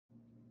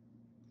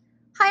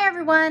Hi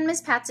everyone,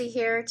 Miss Patsy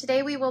here.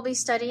 Today we will be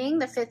studying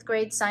the 5th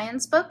grade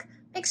science book,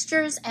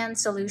 Mixtures and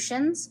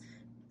Solutions,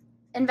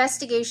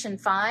 Investigation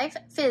 5,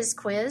 Phys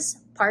Quiz,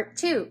 Part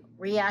 2,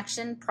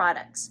 Reaction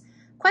Products.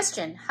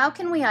 Question: how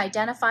can we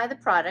identify the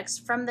products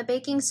from the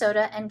baking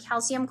soda and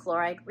calcium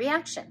chloride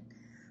reaction?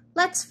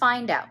 Let's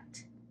find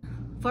out.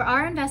 For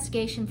our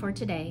investigation for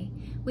today,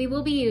 we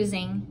will be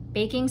using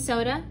baking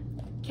soda,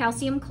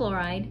 calcium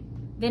chloride,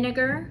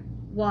 vinegar,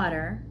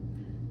 water,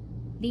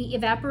 the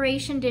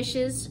evaporation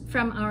dishes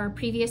from our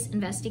previous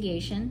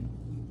investigation,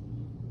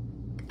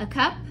 a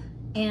cup,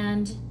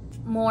 and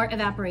more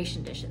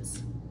evaporation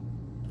dishes.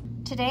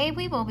 Today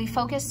we will be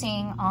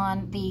focusing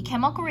on the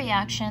chemical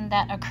reaction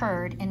that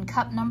occurred in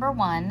cup number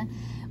 1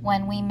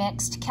 when we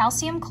mixed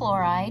calcium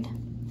chloride,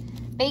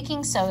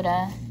 baking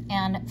soda,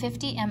 and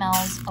 50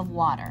 ml of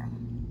water.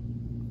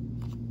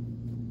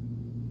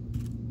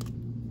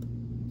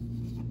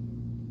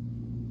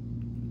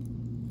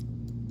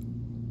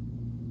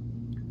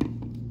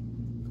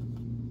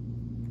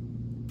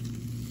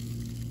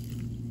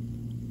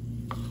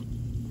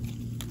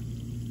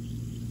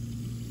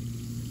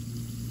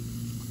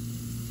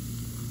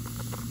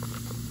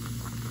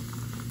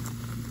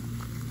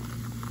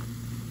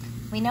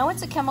 We know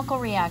it's a chemical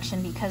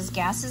reaction because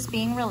gas is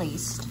being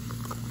released.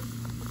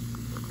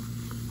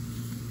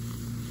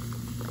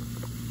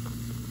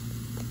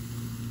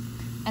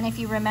 And if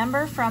you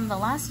remember from the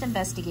last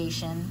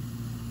investigation,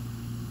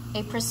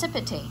 a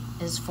precipitate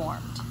is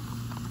formed.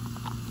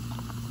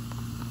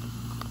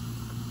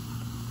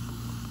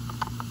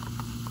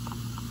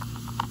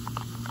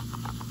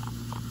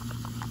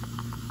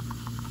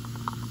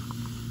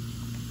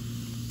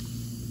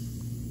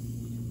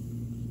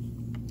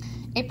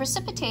 A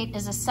precipitate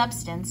is a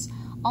substance,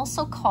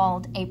 also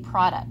called a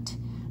product,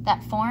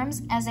 that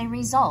forms as a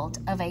result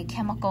of a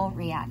chemical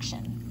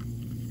reaction.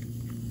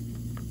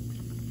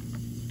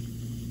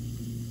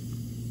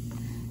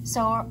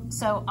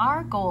 So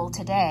our goal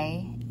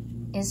today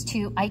is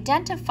to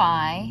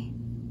identify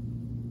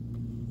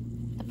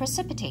the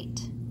precipitate.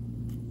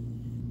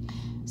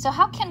 So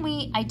how can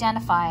we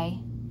identify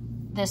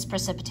this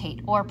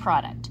precipitate or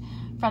product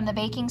from the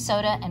baking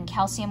soda and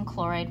calcium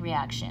chloride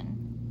reaction?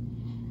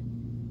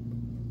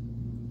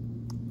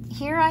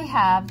 Here I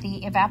have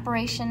the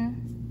evaporation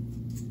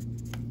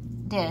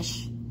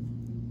dish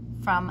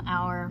from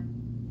our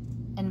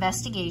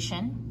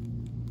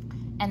investigation,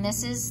 and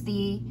this is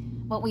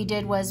what we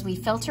did was we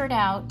filtered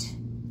out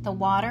the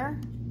water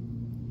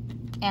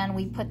and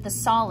we put the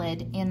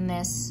solid in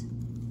this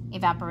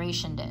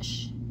evaporation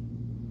dish.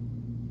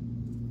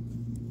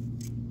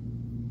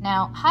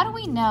 Now, how do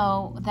we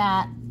know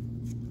that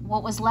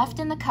what was left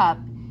in the cup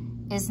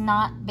is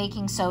not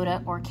baking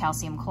soda or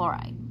calcium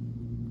chloride?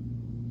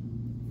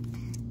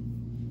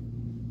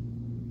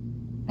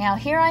 Now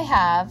here I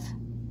have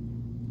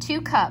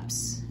 2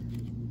 cups,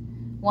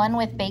 one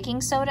with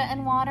baking soda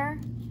and water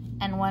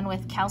and one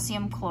with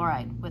calcium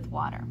chloride with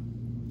water.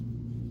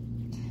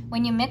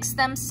 When you mix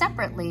them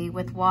separately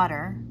with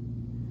water,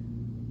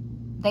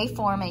 they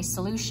form a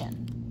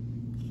solution.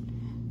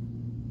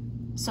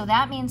 So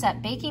that means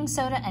that baking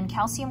soda and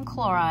calcium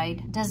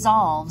chloride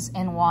dissolves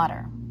in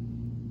water.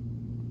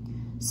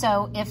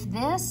 So if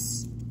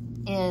this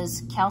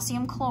is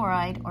calcium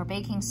chloride or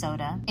baking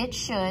soda, it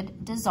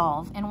should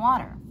dissolve in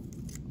water.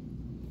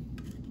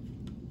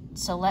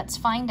 So let's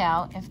find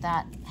out if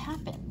that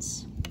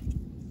happens.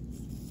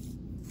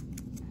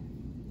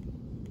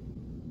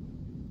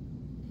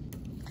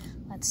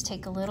 Let's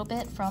take a little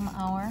bit from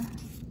our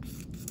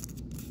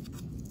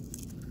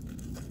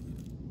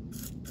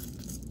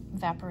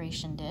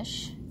evaporation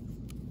dish.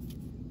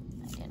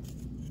 I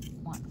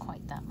didn't want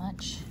quite that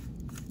much.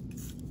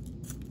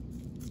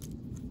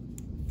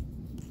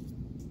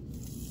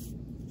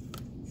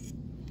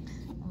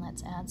 And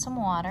let's add some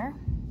water.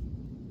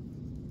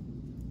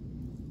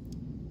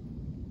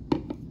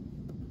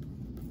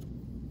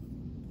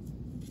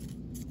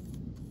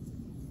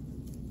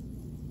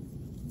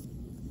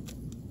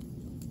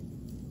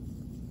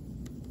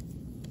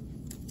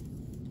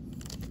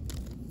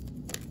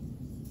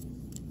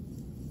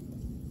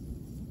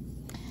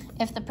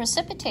 If the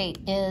precipitate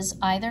is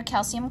either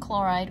calcium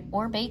chloride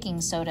or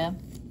baking soda,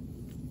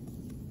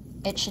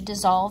 it should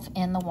dissolve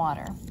in the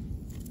water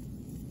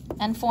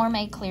and form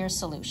a clear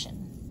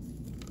solution.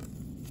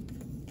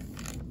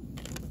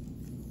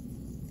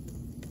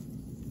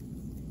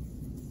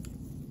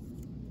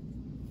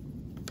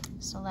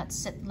 So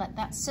let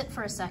that sit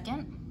for a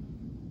second.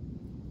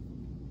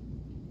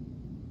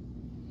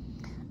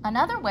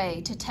 Another way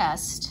to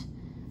test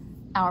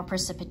our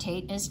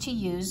precipitate is to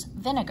use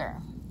vinegar.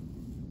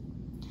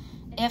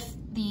 If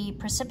the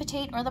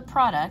precipitate or the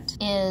product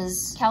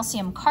is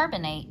calcium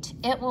carbonate,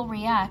 it will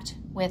react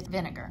with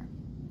vinegar.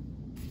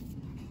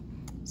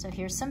 So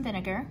here's some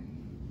vinegar.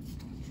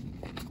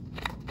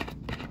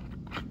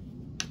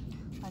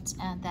 Let's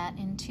add that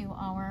into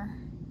our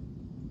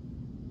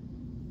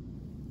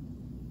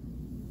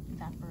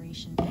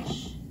evaporation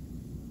dish.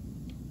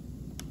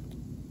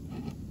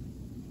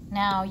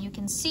 Now you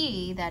can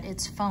see that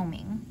it's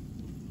foaming.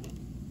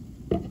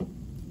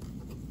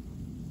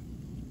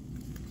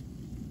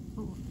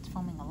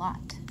 consuming a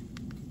lot.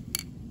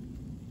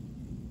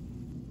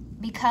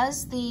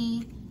 Because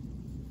the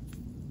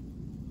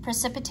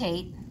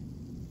precipitate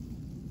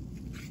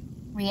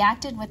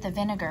reacted with the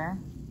vinegar,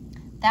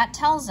 that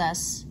tells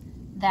us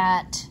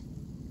that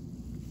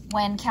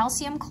when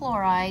calcium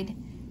chloride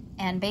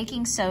and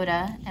baking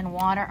soda and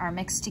water are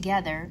mixed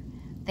together,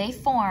 they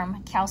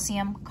form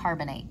calcium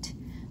carbonate,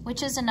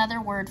 which is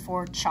another word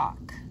for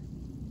chalk.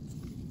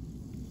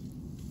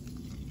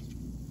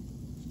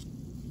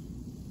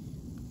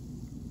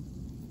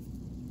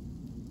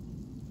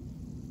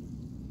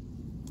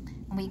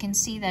 And we can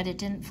see that it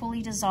didn't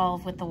fully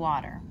dissolve with the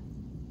water.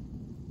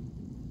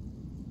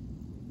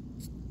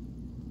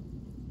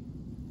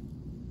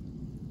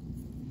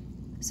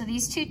 So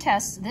these two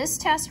tests, this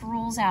test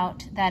rules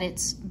out that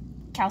it's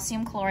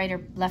calcium chloride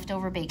or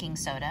leftover baking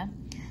soda,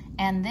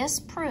 and this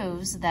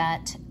proves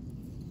that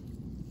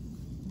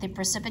the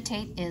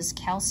precipitate is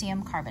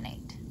calcium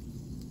carbonate.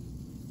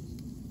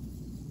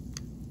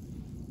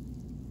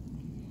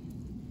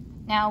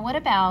 Now, what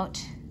about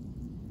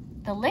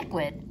the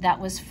liquid that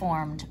was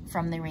formed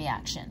from the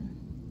reaction?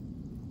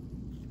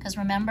 Because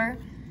remember,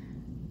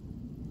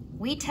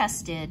 we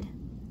tested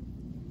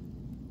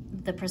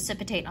the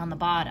precipitate on the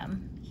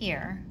bottom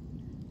here,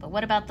 but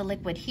what about the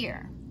liquid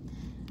here?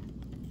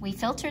 We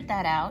filtered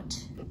that out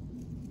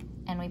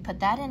and we put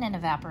that in an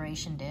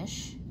evaporation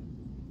dish,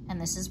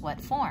 and this is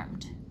what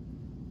formed.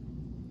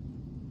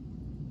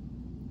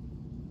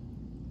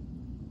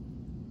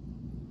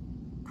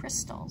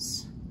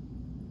 Crystals.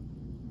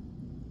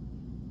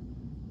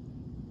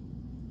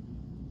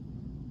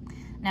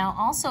 Now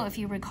also, if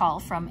you recall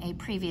from a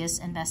previous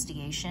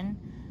investigation,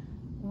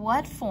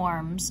 what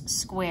forms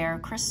square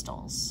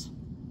crystals?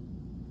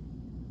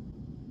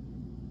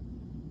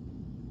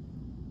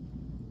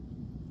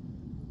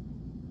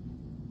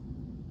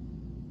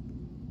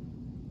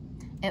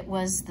 It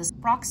was the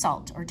rock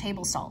salt or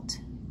table salt.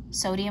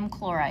 Sodium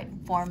chloride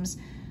forms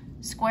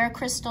square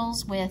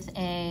crystals with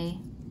a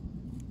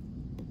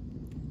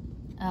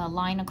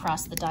line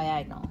across the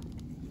diagonal.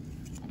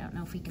 I don't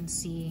know if we can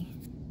see.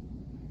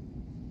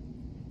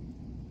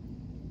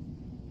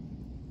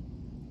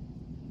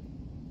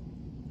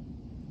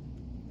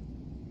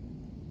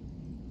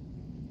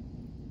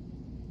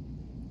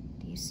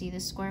 Do you see the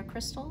square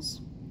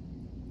crystals?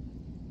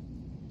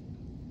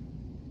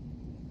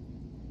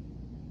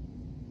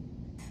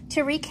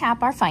 To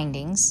recap our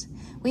findings,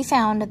 we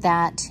found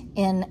that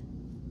in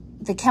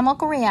the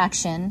chemical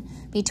reaction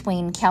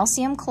between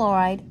calcium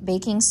chloride,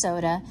 baking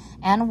soda,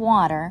 and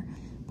water,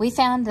 we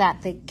found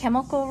that the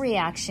chemical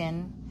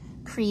reaction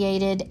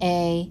created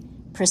a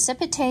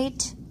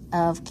precipitate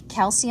of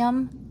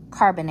calcium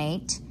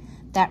carbonate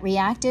that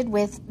reacted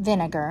with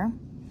vinegar,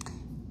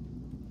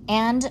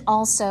 and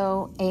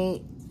also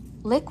a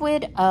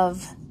liquid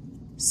of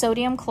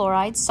sodium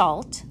chloride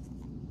salt.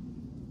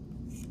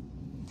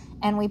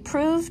 And we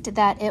proved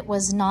that it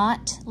was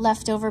not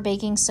leftover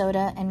baking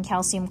soda and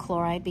calcium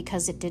chloride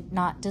because it did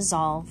not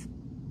dissolve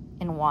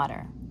in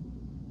water.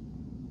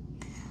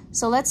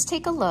 So let's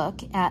take a look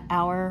at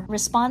our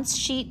response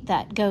sheet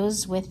that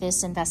goes with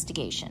this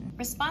investigation.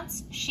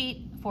 Response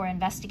sheet for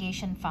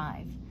investigation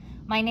 5.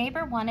 My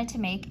neighbor wanted to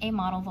make a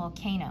model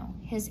volcano.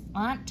 His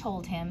aunt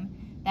told him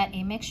that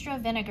a mixture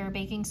of vinegar,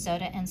 baking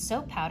soda, and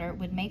soap powder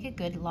would make a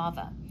good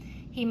lava.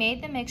 He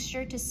made the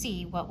mixture to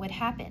see what would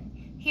happen.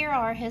 Here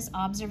are his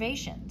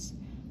observations.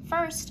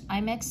 First,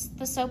 I mixed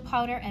the soap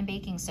powder and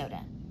baking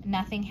soda.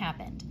 Nothing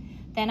happened.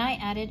 Then I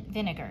added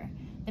vinegar.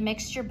 The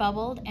mixture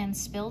bubbled and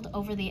spilled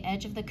over the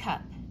edge of the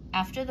cup.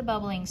 After the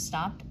bubbling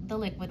stopped, the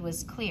liquid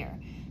was clear.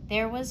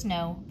 There was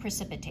no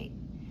precipitate.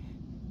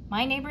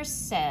 My neighbor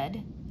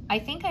said, I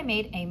think I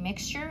made a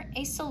mixture,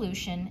 a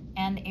solution,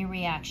 and a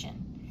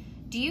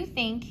reaction. Do you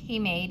think he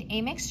made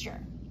a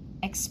mixture?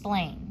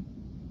 Explain.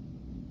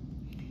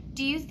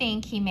 Do you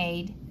think he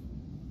made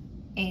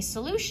a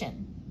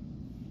solution?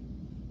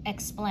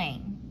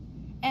 Explain.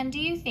 And do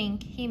you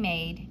think he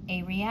made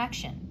a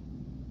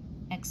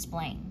reaction?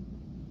 Explain.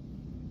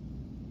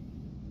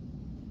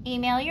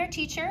 Email your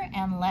teacher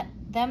and let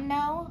them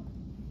know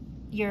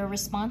your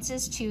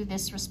responses to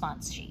this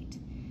response sheet.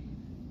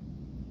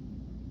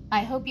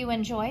 I hope you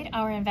enjoyed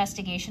our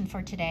investigation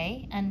for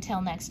today.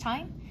 Until next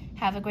time,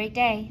 have a great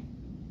day.